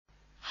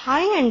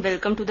Hi and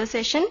welcome to the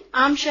session.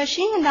 I'm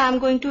Shashi and I'm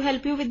going to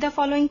help you with the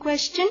following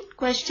question.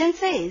 Question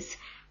says,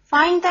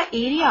 find the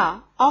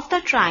area of the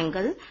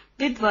triangle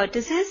with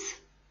vertices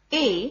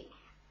A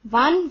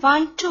 1,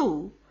 1,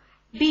 2,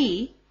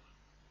 B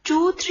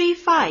 2, 3,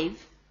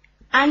 5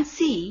 and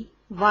C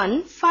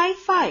 1, 5,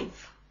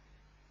 5.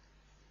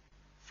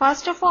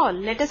 First of all,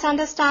 let us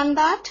understand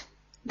that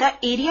the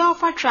area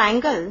of a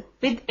triangle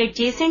with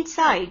adjacent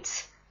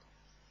sides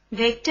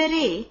vector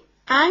A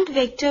and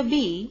vector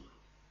B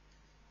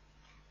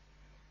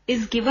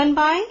is given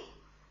by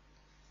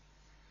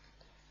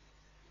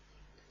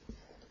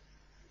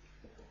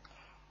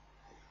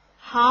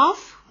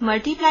half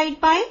multiplied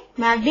by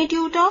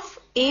magnitude of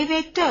A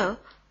vector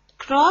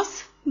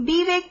cross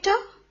B vector.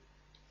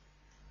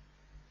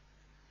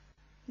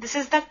 This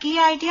is the key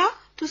idea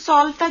to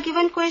solve the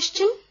given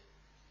question.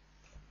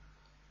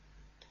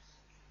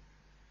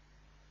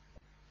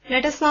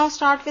 Let us now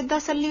start with the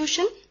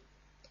solution.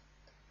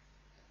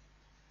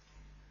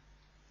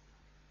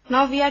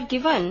 Now we are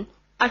given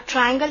a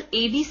triangle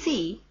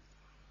ABC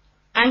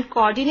and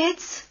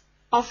coordinates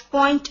of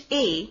point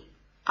A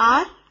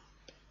are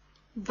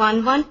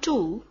 1, 1,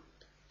 2.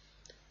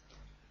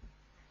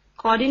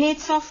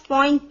 Coordinates of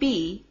point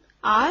B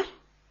are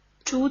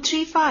 2,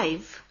 3,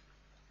 5.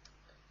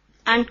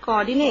 And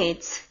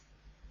coordinates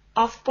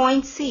of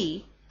point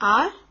C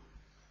are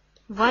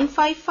 1,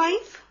 5,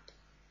 5.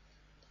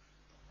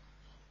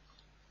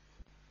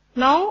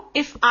 Now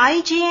if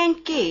I, J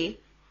and K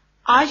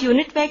are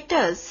unit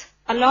vectors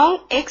along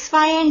x,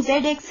 y and z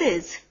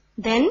axis,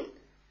 then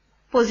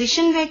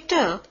position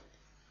vector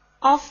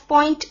of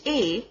point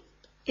A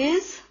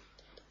is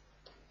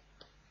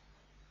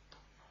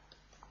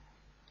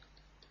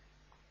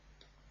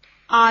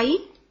I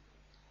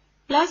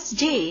plus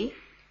j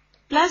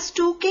plus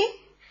 2k.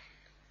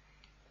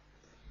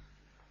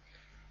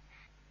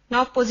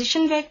 Now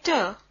position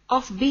vector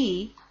of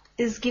B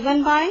is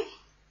given by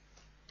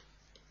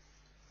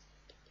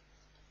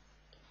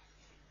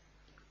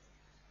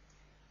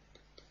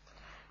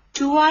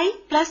I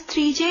plus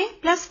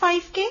 3j plus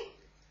 5k.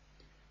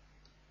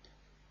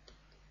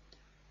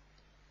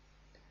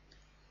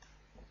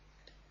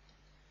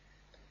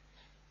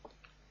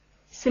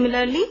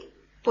 Similarly,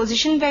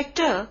 position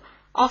vector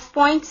of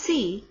point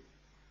C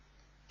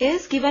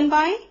is given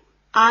by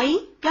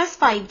I plus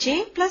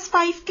 5j plus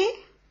 5k.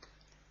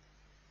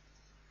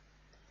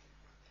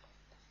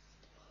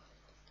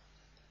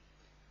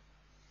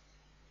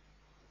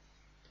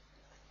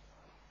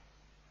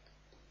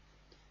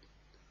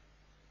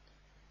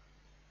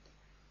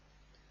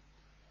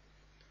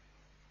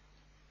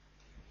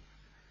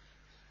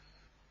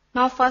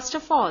 Now first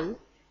of all,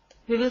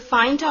 we will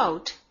find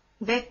out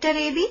vector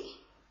AB.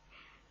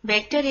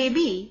 Vector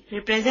AB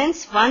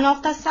represents one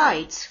of the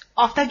sides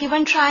of the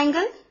given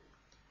triangle.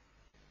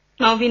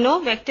 Now we know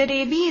vector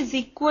AB is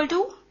equal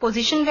to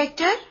position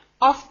vector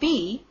of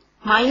B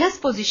minus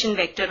position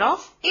vector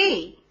of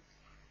A.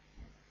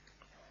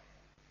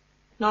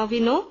 Now we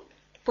know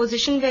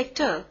position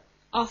vector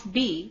of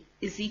B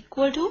is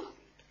equal to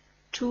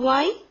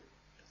 2I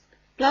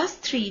plus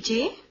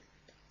 3j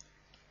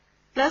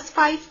plus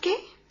 5k.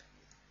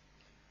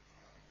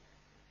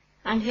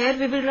 And here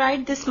we will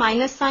write this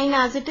minus sign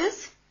as it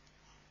is.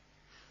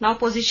 Now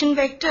position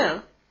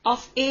vector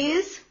of A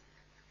is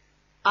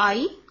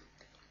I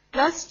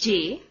plus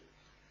j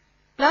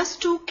plus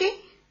 2k.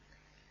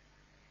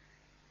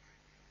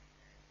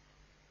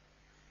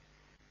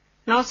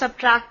 Now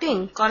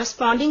subtracting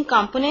corresponding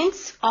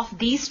components of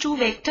these two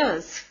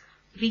vectors,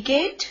 we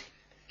get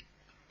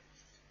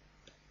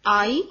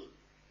I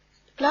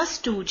plus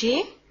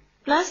 2j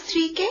plus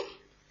 3k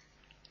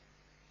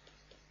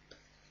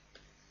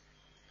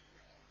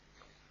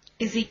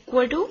is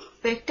equal to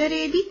vector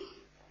AB.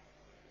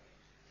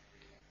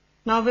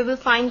 Now we will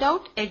find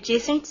out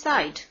adjacent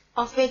side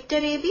of vector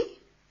AB.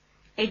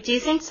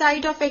 Adjacent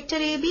side of vector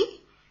AB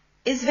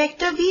is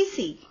vector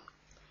BC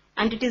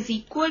and it is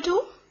equal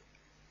to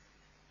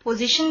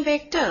position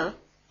vector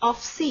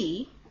of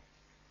C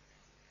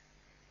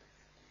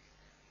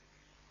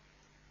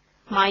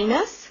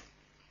minus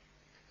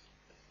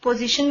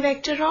position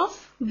vector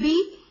of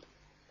B.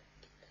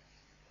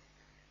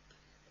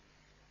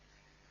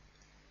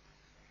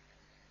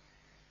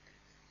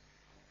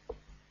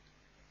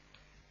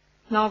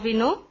 Now we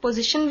know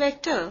position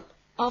vector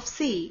of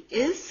C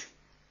is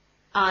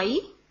I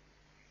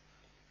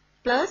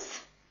plus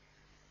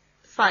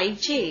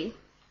 5j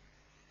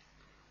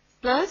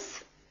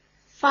plus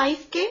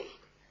 5k.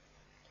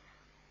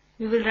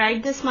 We will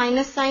write this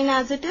minus sign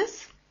as it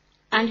is.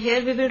 And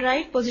here we will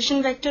write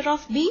position vector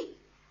of B.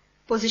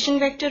 Position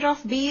vector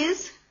of B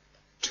is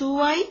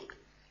 2I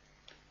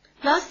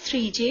plus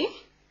 3j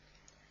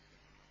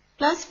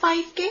plus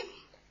 5k.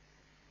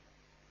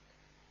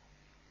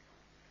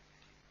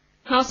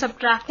 Now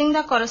subtracting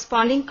the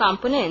corresponding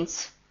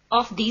components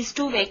of these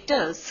two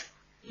vectors,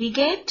 we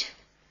get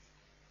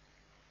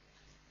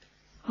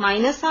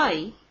minus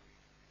I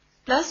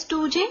plus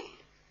 2j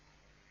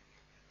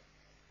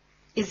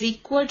is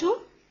equal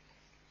to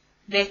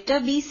vector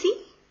BC.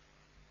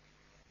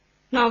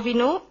 Now we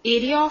know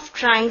area of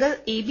triangle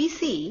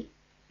ABC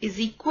is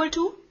equal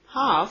to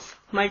half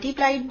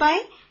multiplied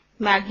by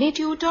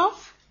magnitude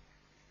of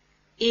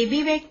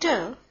AB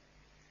vector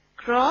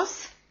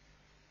cross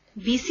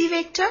BC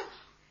vector.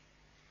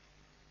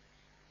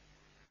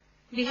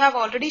 We have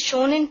already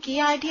shown in key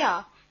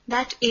idea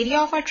that area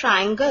of a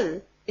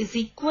triangle is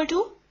equal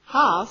to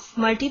half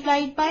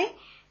multiplied by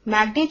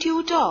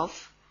magnitude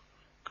of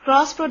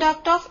cross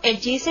product of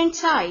adjacent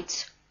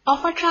sides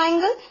of a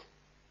triangle.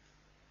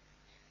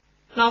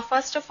 Now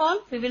first of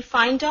all we will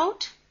find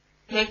out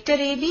vector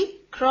AB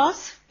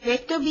cross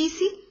vector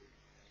BC.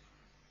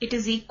 It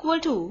is equal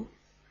to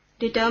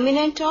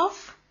determinant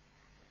of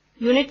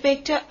unit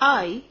vector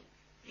I,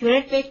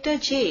 unit vector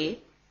j,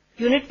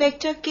 unit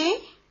vector k,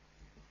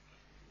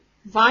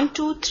 1,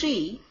 2,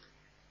 3,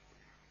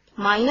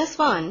 minus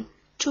 1,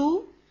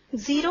 2,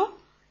 0.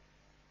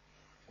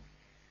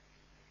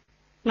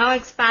 Now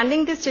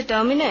expanding this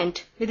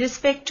determinant with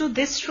respect to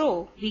this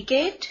row, we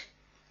get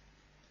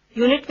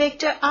unit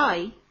vector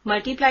I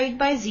multiplied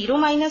by 0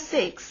 minus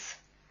 6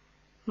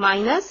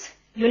 minus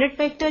unit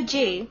vector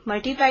j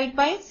multiplied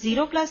by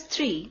 0 plus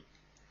 3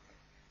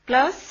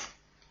 plus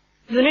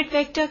unit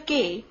vector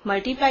k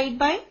multiplied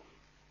by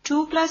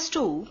 2 plus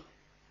 2.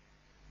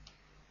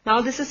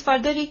 Now this is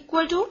further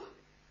equal to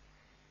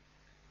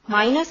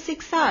minus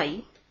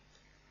 6i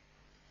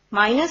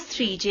minus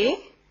 3j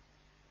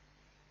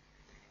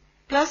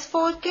plus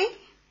 4k.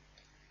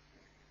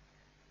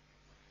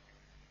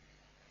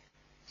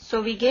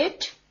 So we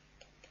get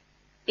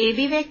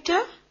AB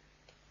vector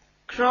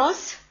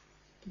cross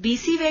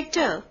BC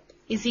vector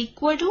is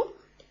equal to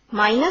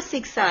minus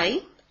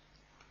 6i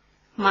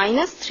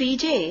minus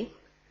 3j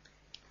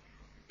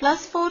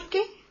plus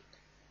 4k.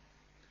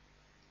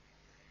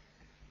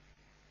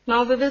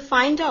 Now we will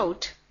find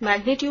out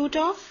magnitude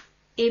of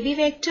AB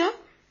vector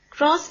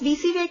cross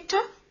BC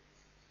vector.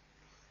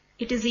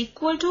 It is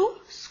equal to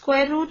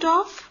square root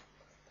of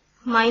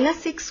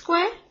minus 6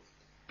 square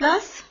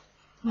plus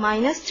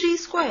minus 3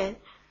 square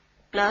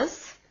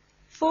plus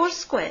 4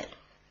 square.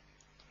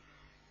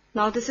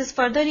 Now this is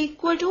further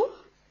equal to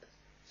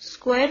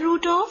square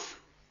root of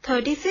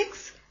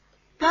 36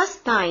 plus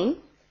 9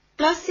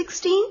 plus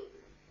 16.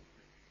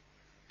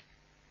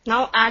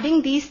 Now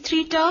adding these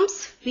three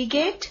terms we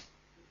get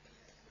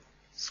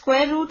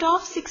square root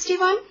of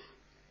 61.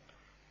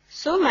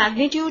 So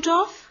magnitude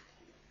of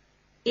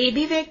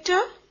AB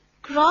vector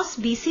cross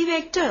BC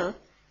vector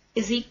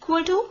is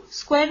equal to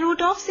square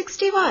root of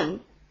 61.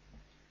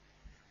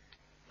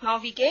 Now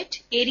we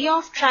get area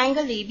of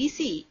triangle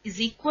ABC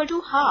is equal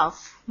to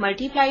half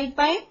multiplied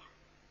by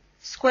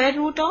square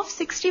root of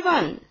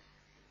 61.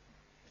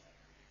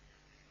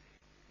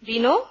 We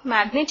know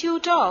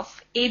magnitude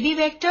of AB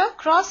vector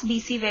cross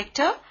BC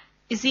vector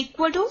is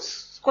equal to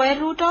square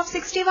root of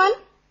 61.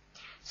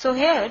 So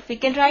here we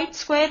can write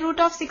square root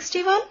of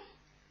 61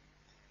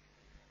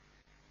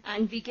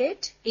 and we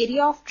get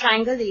area of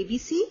triangle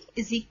ABC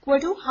is equal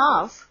to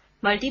half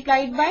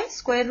multiplied by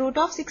square root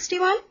of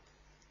 61.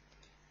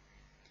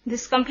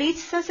 This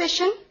completes the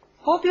session.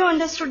 Hope you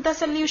understood the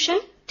solution.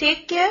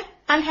 Take care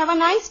and have a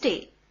nice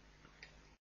day.